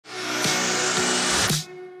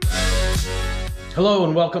Hello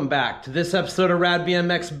and welcome back to this episode of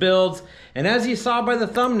RADBMX Builds. And as you saw by the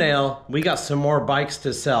thumbnail, we got some more bikes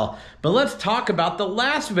to sell. But let's talk about the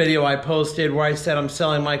last video I posted where I said I'm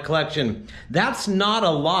selling my collection. That's not a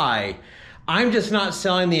lie. I'm just not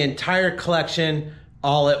selling the entire collection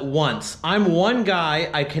all at once. I'm one guy.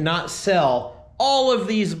 I cannot sell all of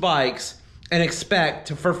these bikes and expect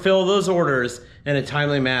to fulfill those orders in a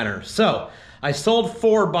timely manner. So I sold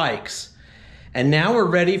 4 bikes. And now we're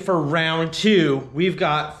ready for round 2. We've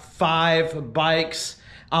got 5 bikes.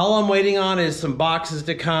 All I'm waiting on is some boxes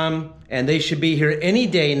to come, and they should be here any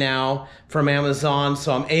day now from Amazon,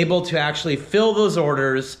 so I'm able to actually fill those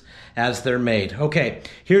orders as they're made. Okay,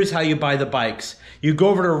 here's how you buy the bikes. You go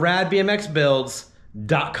over to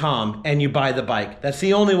RADBMXBUILDS.com and you buy the bike. That's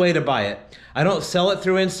the only way to buy it. I don't sell it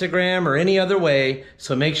through Instagram or any other way,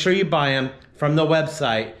 so make sure you buy them from the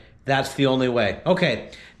website. That's the only way.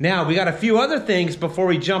 Okay, now we got a few other things before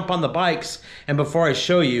we jump on the bikes and before I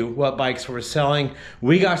show you what bikes we're selling.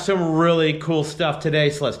 We got some really cool stuff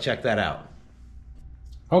today, so let's check that out.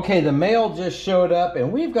 Okay, the mail just showed up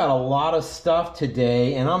and we've got a lot of stuff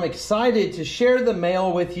today, and I'm excited to share the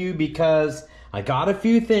mail with you because I got a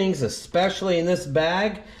few things, especially in this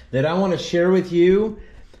bag, that I want to share with you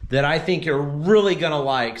that I think you're really gonna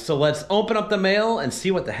like. So let's open up the mail and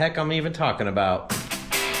see what the heck I'm even talking about.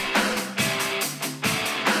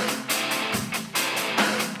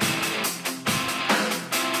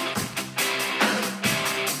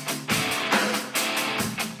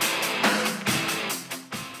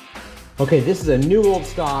 Okay, this is a new old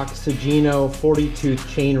stock Sagino 40-tooth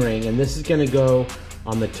chainring, and this is gonna go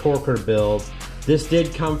on the Torquer build. This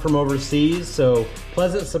did come from overseas, so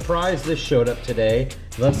pleasant surprise, this showed up today.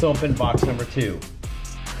 Let's open box number 2.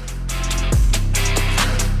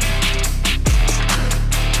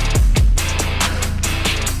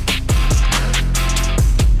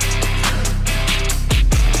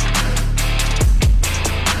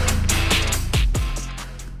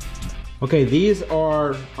 Okay, these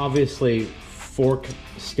are obviously fork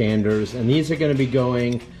standers, and these are going to be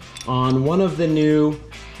going on one of the new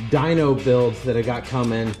dyno builds that I got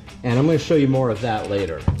coming, and I'm going to show you more of that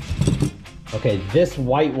later. Okay, this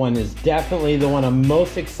white one is definitely the one I'm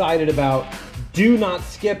most excited about. Do not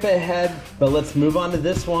skip ahead, but let's move on to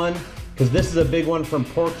this one, because this is a big one from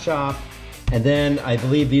Pork Chop, and then I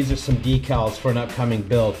believe these are some decals for an upcoming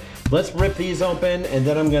build. Let's rip these open, and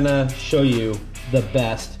then I'm going to show you the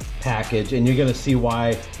best package, and you're gonna see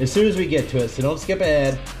why as soon as we get to it, so don't skip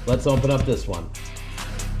ahead. Let's open up this one.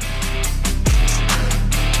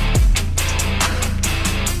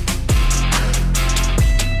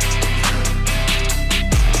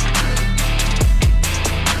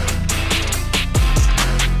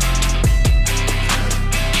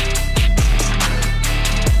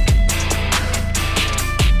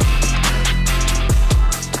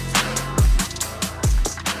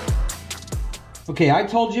 Okay, I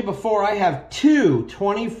told you before I have 2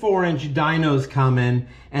 24-inch dynos coming,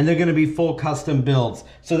 and they're gonna be full custom builds.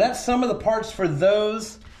 So that's some of the parts for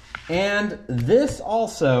those, and this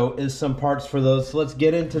also is some parts for those. So let's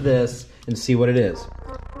get into this and see what it is.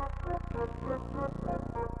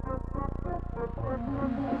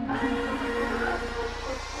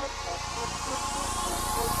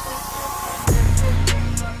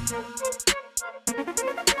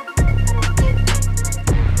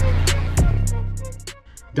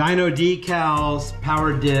 Dyno decals,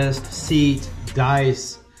 power disc, seat,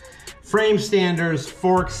 dice, frame standers,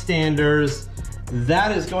 fork standers.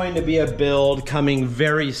 That is going to be a build coming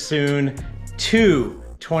very soon. 2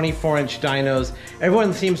 24-inch dynos.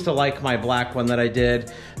 Everyone seems to like my black one that I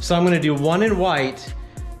did. So I'm gonna do one in white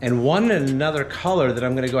and one in another color that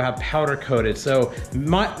I'm gonna go have powder coated. So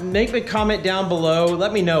make a comment down below.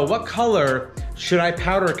 Let me know, what color should I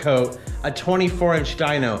powder coat a 24-inch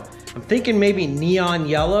dyno? I'm thinking maybe neon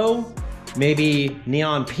yellow, maybe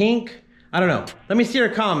neon pink. I don't know. Let me see your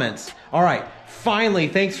comments. All right, finally,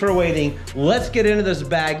 thanks for waiting. Let's get into this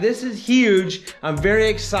bag. This is huge. I'm very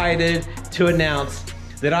excited to announce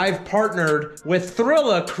that I've partnered with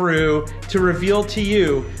Thrilla Crew to reveal to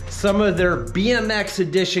you some of their BMX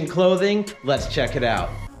edition clothing. Let's check it out.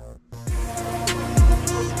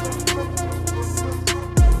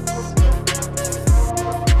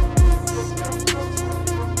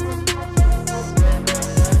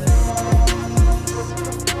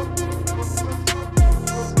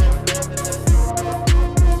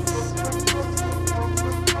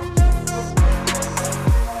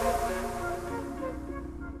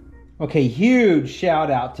 Okay, huge shout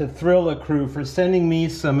out to Thrilla Crew for sending me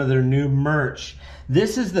some of their new merch.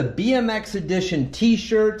 This is the BMX edition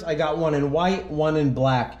t-shirt. I got one in white, one in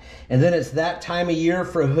black. And then it's that time of year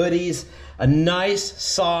for hoodies. A nice,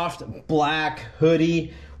 soft, black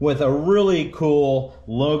hoodie with a really cool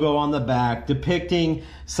logo on the back depicting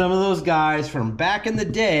some of those guys from back in the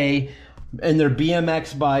day in their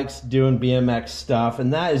BMX bikes doing BMX stuff.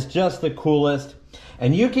 And that is just the coolest.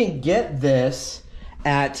 And you can get this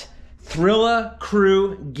at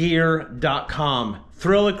thrillacrewgear.com.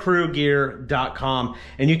 thrillacrewgear.com,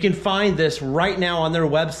 and you can find this right now on their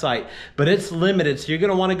website, but it's limited, so you're going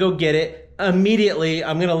to want to go get it immediately.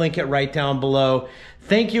 I'm going to link it right down below.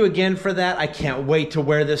 Thank you again for that. I can't wait to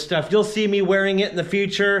wear this stuff. You'll see me wearing it in the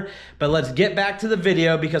future, but let's get back to the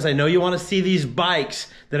video because I know you want to see these bikes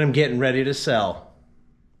that I'm getting ready to sell.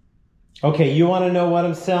 Okay, you want to know what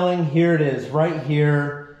I'm selling? Here it is, right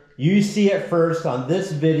here. You see it first on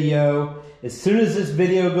this video. As soon as this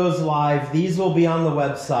video goes live, these will be on the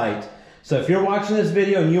website. So if you're watching this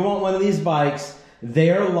video and you want one of these bikes,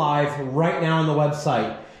 they're live right now on the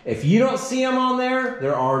website. If you don't see them on there,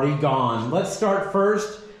 they're already gone. Let's start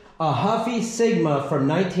first. A Huffy Sigma from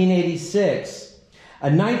 1986. A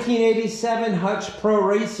 1987 Hutch Pro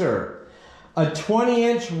Racer. A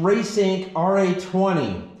 20-inch Race Inc.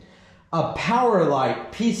 RA20. A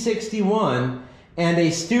Powerlight P61. And a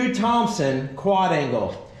Stu Thompson Quad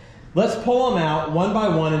Angle. Let's pull them out one by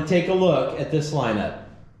one and take a look at this lineup.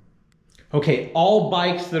 Okay, all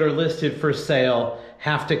bikes that are listed for sale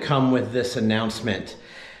have to come with this announcement.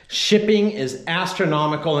 Shipping is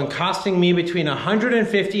astronomical and costing me between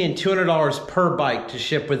 $150 and $200 per bike to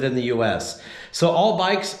ship within the US. So all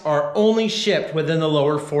bikes are only shipped within the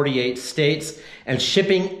lower 48 states, and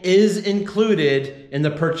shipping is included in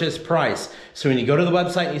the purchase price. So when you go to the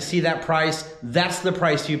website and you see that price, that's the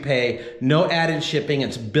price you pay. No added shipping,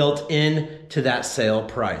 it's built in to that sale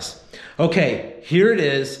price. Okay, here it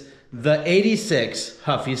is, the 86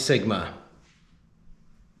 Huffy Sigma.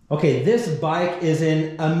 Okay, this bike is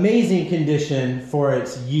in amazing condition for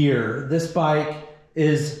its year. This bike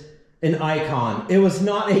is an icon. It was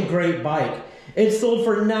not a great bike. It sold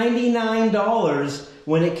for $99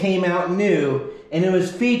 when it came out new, and it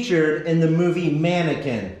was featured in the movie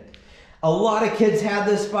Mannequin. A lot of kids had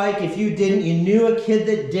this bike. If you didn't, you knew a kid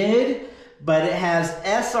that did, but it has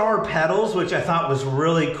SR pedals, which I thought was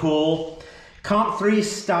really cool. Comp 3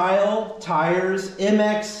 style tires,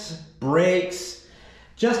 MX brakes,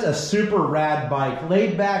 just a super rad bike.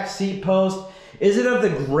 Laid back seat post. Is it of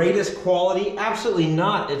the greatest quality? Absolutely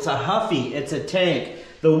not. It's a Huffy, it's a tank.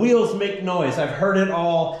 The wheels make noise. I've heard it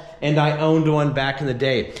all, and I owned one back in the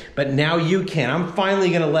day. But now you can. I'm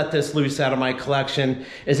finally gonna let this loose out of my collection.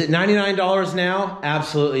 Is it $99 now?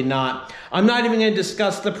 Absolutely not. I'm not even gonna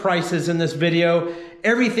discuss the prices in this video.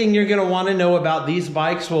 Everything you're gonna wanna know about these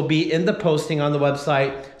bikes will be in the posting on the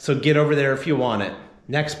website, so get over there if you want it.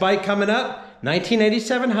 Next bike coming up,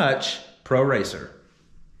 1987 Hutch Pro Racer.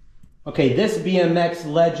 Okay, this BMX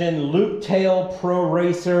legend Loop Tail Pro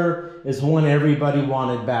Racer is one everybody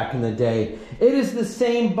wanted back in the day. It is the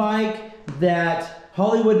same bike that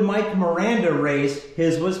Hollywood Mike Miranda raced.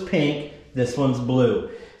 His was pink, this one's blue.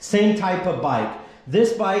 Same type of bike.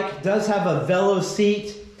 This bike does have a Velo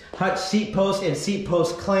seat, Hutch seat post and seat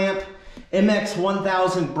post clamp, MX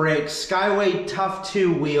 1000 brakes, Skyway Tough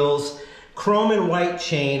 2 wheels, chrome and white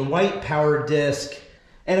chain, white power disc,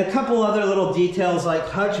 and a couple other little details like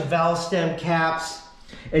Hutch valve stem caps.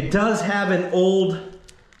 It does have an old,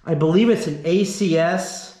 I believe it's an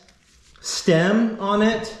ACS stem on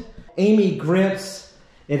it. Amy grips.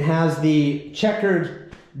 It has the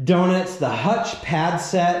checkered donuts, the Hutch pad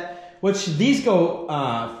set, which these go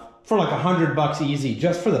for like $100 easy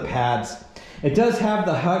just for the pads. It does have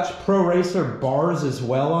the Hutch Pro Racer bars as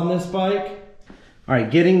well on this bike. All right,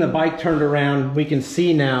 getting the bike turned around, we can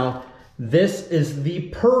see now this is the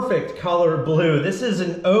perfect color blue. This is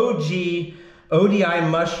an OG ODI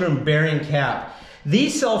mushroom bearing cap.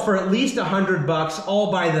 These sell for at least $100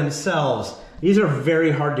 all by themselves. These are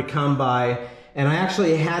very hard to come by, and I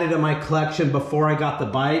actually had it in my collection before I got the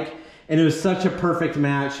bike, and it was such a perfect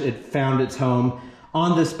match. It found its home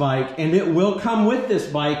on this bike, and it will come with this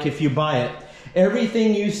bike if you buy it.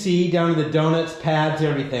 Everything you see down to the donuts, pads,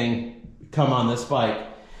 everything come on this bike.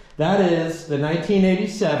 That is the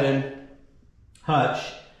 1987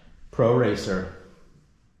 Hutch Pro Racer.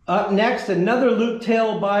 Up next, another loop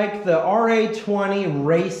tail bike, the RA20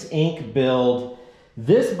 Race Inc. build.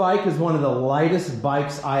 This bike is one of the lightest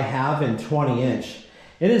bikes I have in 20-inch.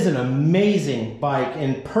 It is an amazing bike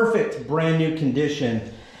in perfect brand new condition.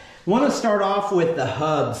 I want to start off with the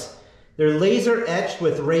hubs. They're laser etched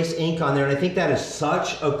with Race Inc. on there, and I think that is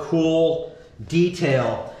such a cool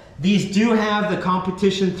detail. These do have the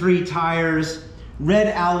Competition 3 tires, red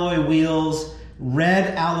alloy wheels,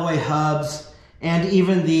 red alloy hubs, and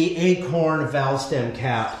even the acorn valve stem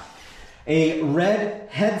cap. A red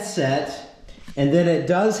headset, and then it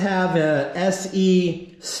does have a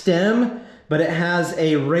SE stem, but it has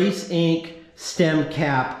a Race Inc. stem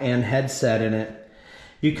cap and headset in it.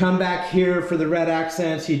 You come back here for the red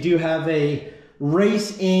accents, you do have a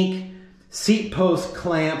Race Inc. seat post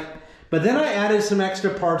clamp, but then I added some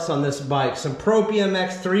extra parts on this bike. Some Pro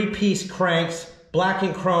BMX 3-piece cranks, black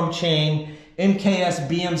and chrome chain, MKS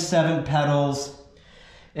BM7 pedals,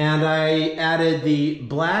 and I added the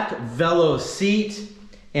black Velo seat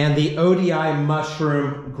and the ODI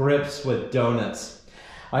mushroom grips with donuts.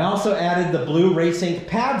 I also added the blue Race Inc.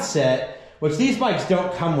 pad set, which these bikes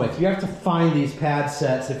don't come with. You have to find these pad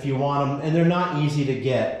sets if you want them, and they're not easy to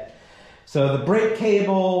get. So the brake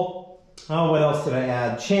cable, oh, what else did I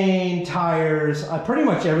add? Chain, tires, pretty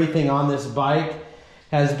much everything on this bike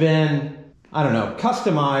has been, I don't know,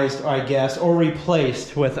 customized, I guess, or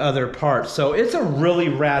replaced with other parts. So it's a really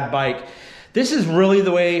rad bike. This is really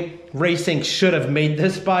the way Race Inc. should have made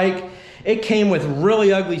this bike. It came with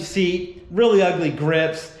really ugly seat, really ugly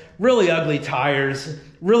grips, really ugly tires,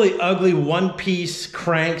 really ugly one-piece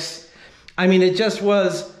cranks. I mean, it just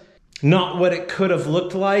was not what it could have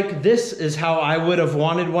looked like. This is how I would have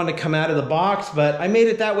wanted one to come out of the box, but I made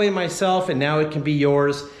it that way myself, and now it can be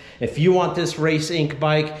yours. If you want this Race Inc.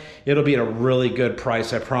 bike, it'll be at a really good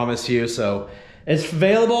price, I promise you. So it's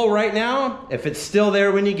available right now, if it's still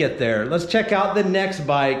there when you get there. Let's check out the next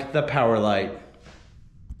bike, the Powerlite.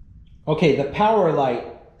 Okay, the Powerlite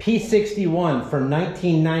P61 from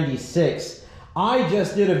 1996. I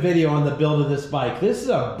just did a video on the build of this bike. This is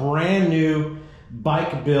a brand new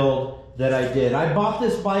bike build that I did. I bought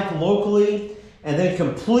this bike locally and then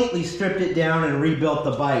completely stripped it down and rebuilt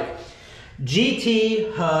the bike.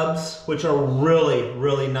 GT hubs, which are really,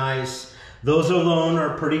 really nice. Those alone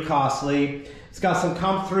are pretty costly. It's got some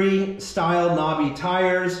Comp 3 style knobby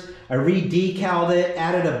tires. I re-decaled it,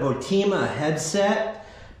 added a Botima headset,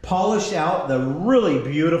 polished out the really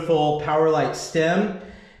beautiful Powerlite stem,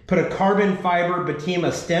 put a carbon fiber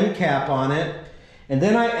Botima stem cap on it, and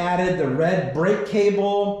then I added the red brake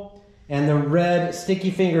cable and the red sticky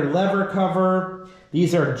finger lever cover.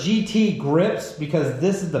 These are GT grips because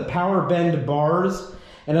this is the power bend bars,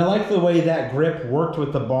 and I like the way that grip worked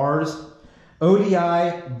with the bars.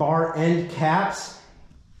 ODI bar end caps.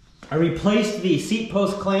 I replaced the seat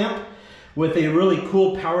post clamp with a really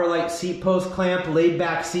cool Powerlite seat post clamp, laid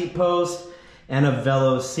back seat post, and a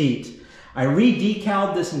Velo seat. I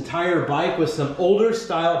re-decaled this entire bike with some older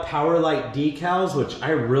style Powerlite decals, which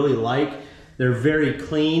I really like. They're very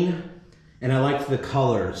clean, and I like the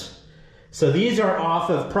colors. So these are off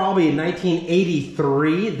of probably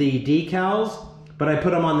 1983, the decals, but I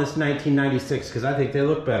put them on this 1996 because I think they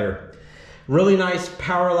look better. Really nice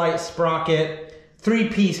Powerlite sprocket,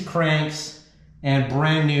 3-piece cranks, and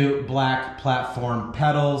brand new black platform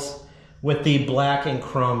pedals with the black and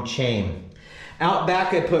chrome chain. Out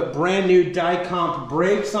back, I put brand new die-comp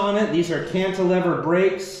brakes on it. These are cantilever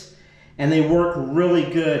brakes, and they work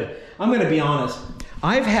really good. I'm gonna be honest,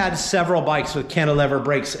 I've had several bikes with cantilever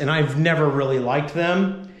brakes, and I've never really liked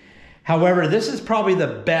them. However, this is probably the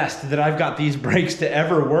best that I've got these brakes to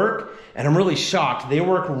ever work, and I'm really shocked. They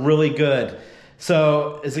work really good.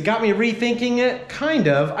 So, has it got me rethinking it? Kind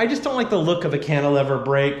of. I just don't like the look of a cantilever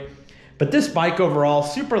brake. But this bike overall,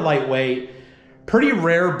 super lightweight, pretty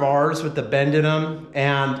rare bars with the bend in them,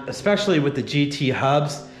 and especially with the GT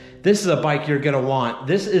hubs. This is a bike you're gonna want.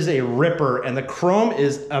 This is a ripper, and the chrome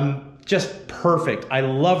is just perfect. I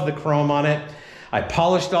love the chrome on it. I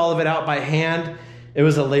polished all of it out by hand. It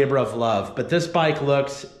was a labor of love, but this bike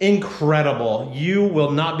looks incredible. You will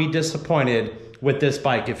not be disappointed with this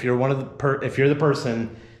bike if you're the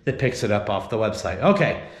person that picks it up off the website.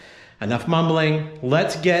 Okay, enough mumbling.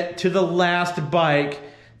 Let's get to the last bike,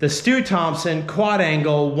 the Stu Thompson quad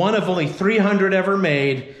angle, one of only 300 ever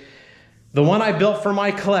made. The one I built for my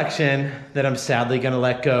collection that I'm sadly gonna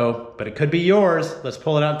let go, but it could be yours. Let's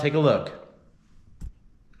pull it out and take a look.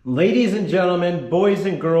 Ladies and gentlemen, boys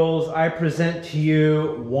and girls, I present to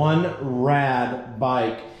you one rad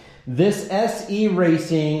bike. This SE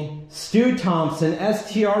Racing Stu Thompson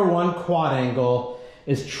STR1 quad angle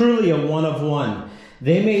is truly a one of one.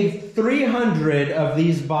 They made 300 of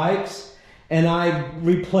these bikes, and I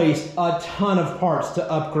replaced a ton of parts to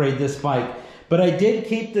upgrade this bike. But I did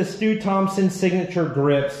keep the Stu Thompson signature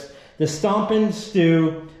grips, the Stompin'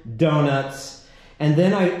 Stu donuts, and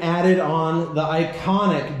then I added on the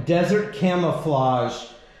iconic desert camouflage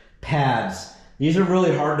pads. These are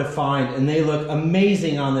really hard to find, and they look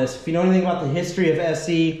amazing on this. If you know anything about the history of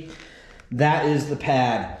SE, that is the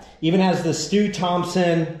pad. Even has the Stu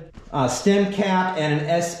Thompson stem cap and an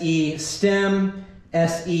SE stem,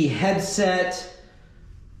 SE headset.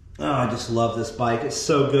 Oh, I just love this bike. It's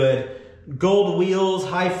so good. Gold wheels,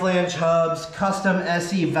 high flange hubs, custom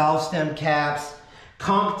SE valve stem caps,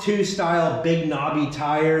 Comp 2 style big knobby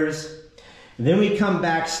tires. And then we come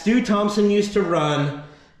back. Stu Thompson used to run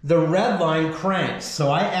the Redline cranks. So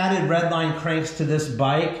I added Redline cranks to this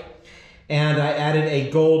bike, and I added a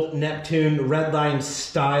gold Neptune Redline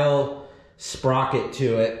style sprocket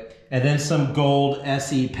to it, and then some gold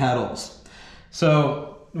SE pedals.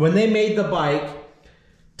 So when they made the bike,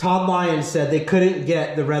 Todd Lyons said they couldn't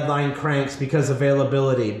get the Redline cranks because of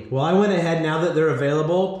availability. Well, I went ahead, now that they're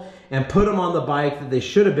available, and put them on the bike that they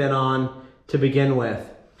should have been on to begin with.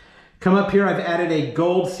 Come up here, I've added a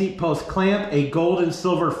gold seat post clamp, a gold and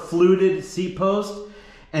silver fluted seat post,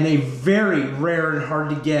 and a very rare and hard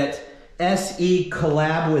to get SE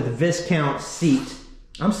collab with Viscount seat.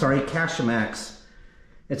 I'm sorry, Cashamax.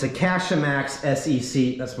 It's a Cashamax SE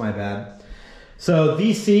seat, that's my bad. So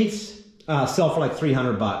these seats sell for like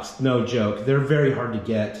 300 bucks, no joke. They're very hard to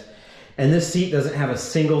get. And this seat doesn't have a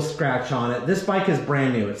single scratch on it. This bike is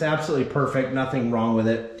brand new. It's absolutely perfect, nothing wrong with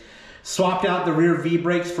it. Swapped out the rear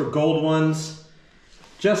V-brakes for gold ones.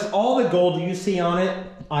 Just all the gold you see on it,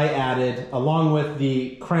 I added, along with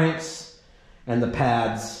the cranks and the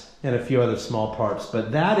pads and a few other small parts.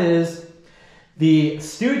 But that is the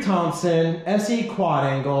Stu Thompson SE quad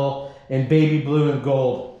angle in baby blue and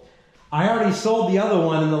gold. I already sold the other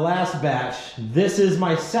one in the last batch. This is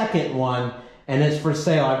my second one, and it's for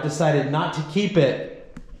sale. I've decided not to keep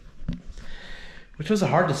it, which was a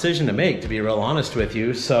hard decision to make, to be real honest with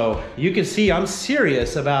you. So you can see I'm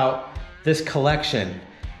serious about this collection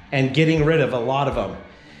and getting rid of a lot of them.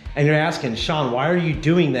 And you're asking, Sean, why are you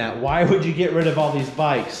doing that? Why would you get rid of all these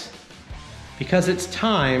bikes? Because it's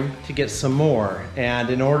time to get some more. And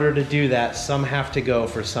in order to do that, some have to go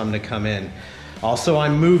for some to come in. Also,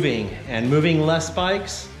 I'm moving, and moving less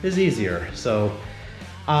bikes is easier. So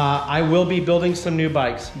I will be building some new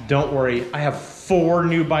bikes. Don't worry, I have 4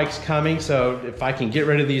 new bikes coming. So if I can get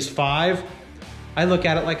rid of these 5, I look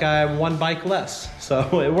at it like I have 1 bike less.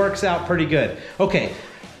 So it works out pretty good. Okay,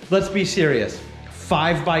 let's be serious.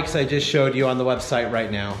 5 bikes I just showed you on the website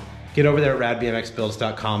right now. Get over there at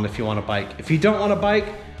radbmxbuilds.com if you want a bike. If you don't want a bike,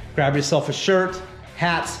 grab yourself a shirt,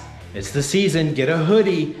 hats. It's the season, get a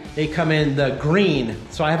hoodie. They come in the green.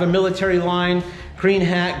 So I have a military line, green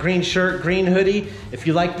hat, green shirt, green hoodie. If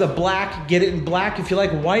you like the black, get it in black. If you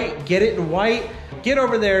like white, get it in white. Get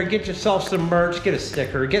over there, get yourself some merch, get a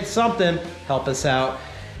sticker, get something, help us out.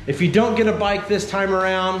 If you don't get a bike this time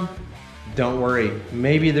around, don't worry.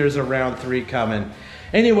 Maybe there's a round 3 coming.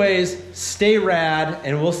 Anyways, stay rad,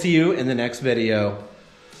 and we'll see you in the next video.